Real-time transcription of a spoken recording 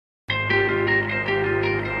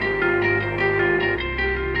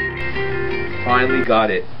finally got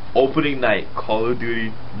it. Opening night, Call of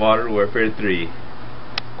Duty Modern Warfare 3.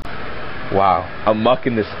 Wow, I'm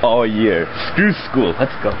mucking this all year. Screw school,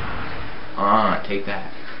 let's go. Take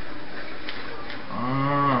that.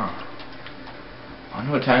 I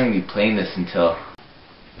wonder what time I'm gonna be playing this until.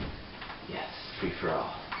 Yes, free for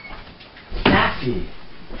all. Daffy!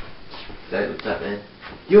 What's up, man?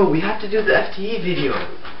 Yo, we have to do the FTE video.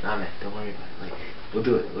 Nah, man, don't worry about it. Like, we'll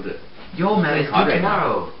do it. Yo, man, it's due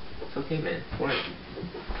tomorrow. It's okay, man. Don't worry.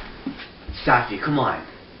 Daffy, come on.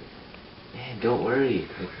 Man, don't worry.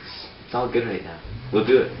 It's all good right now. We'll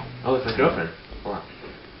do it. Oh, it's my girlfriend. Hold on.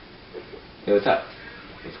 Hey, what's up?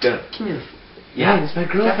 It's good. Come here. Yeah, it's my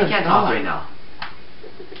girlfriend. Daffy can't talk right now.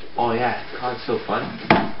 Oh yeah, COD's so fun.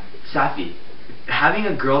 Daffy, having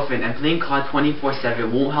a girlfriend and playing COD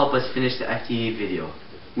 24/7 won't help us finish the FTE video.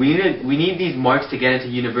 We need these marks to get into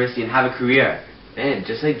university and have a career. Man,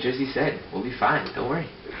 just like Jersey said, we'll be fine. Don't worry.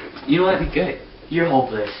 You know what? We'll be good. You're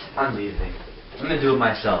hopeless. I'm leaving. I'm gonna do it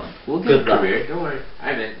myself. We'll Good get a luck. career. Don't worry.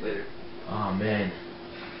 Alright, man. Later. Oh man,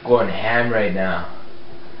 going ham right now.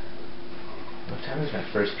 What time is my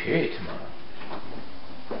first period tomorrow?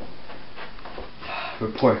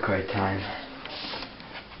 Report card time.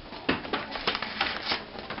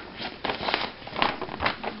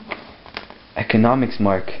 Economics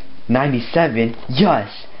mark 97.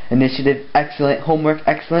 Yes. Initiative excellent. Homework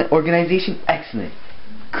excellent. Organization excellent.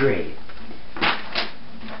 Great.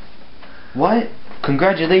 What?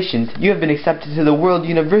 Congratulations, you have been accepted to the World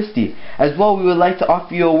University. As well, we would like to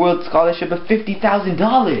offer you a World Scholarship of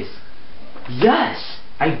 $50,000. Yes,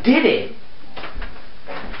 I did it.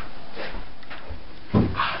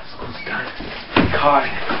 School's done. Card.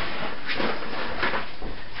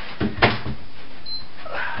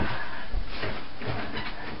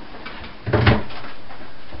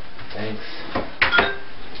 Thanks.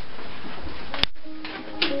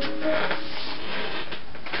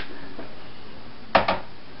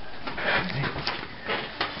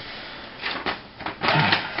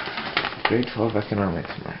 Grade 12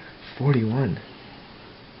 economics mark. 41.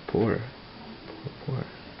 Poor.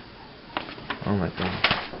 Oh my god.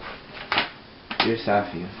 Dear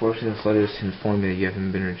Safi, unfortunately this letter is to inform you that you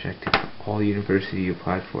haven't been rejected for all university you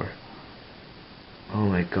applied for. Oh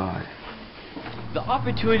my god. The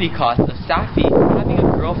opportunity cost of Safi having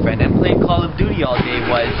a girlfriend and playing Call of Duty all day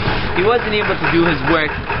was he wasn't able to do his work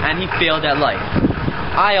and he failed at life.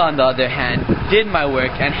 I, on the other hand, did my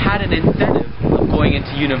work and had an incentive of going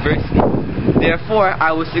into university. Therefore,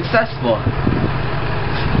 I was successful.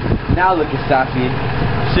 Now look at Safi.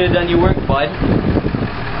 Should have done your work, bud.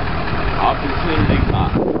 Opportunity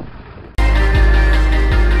cost.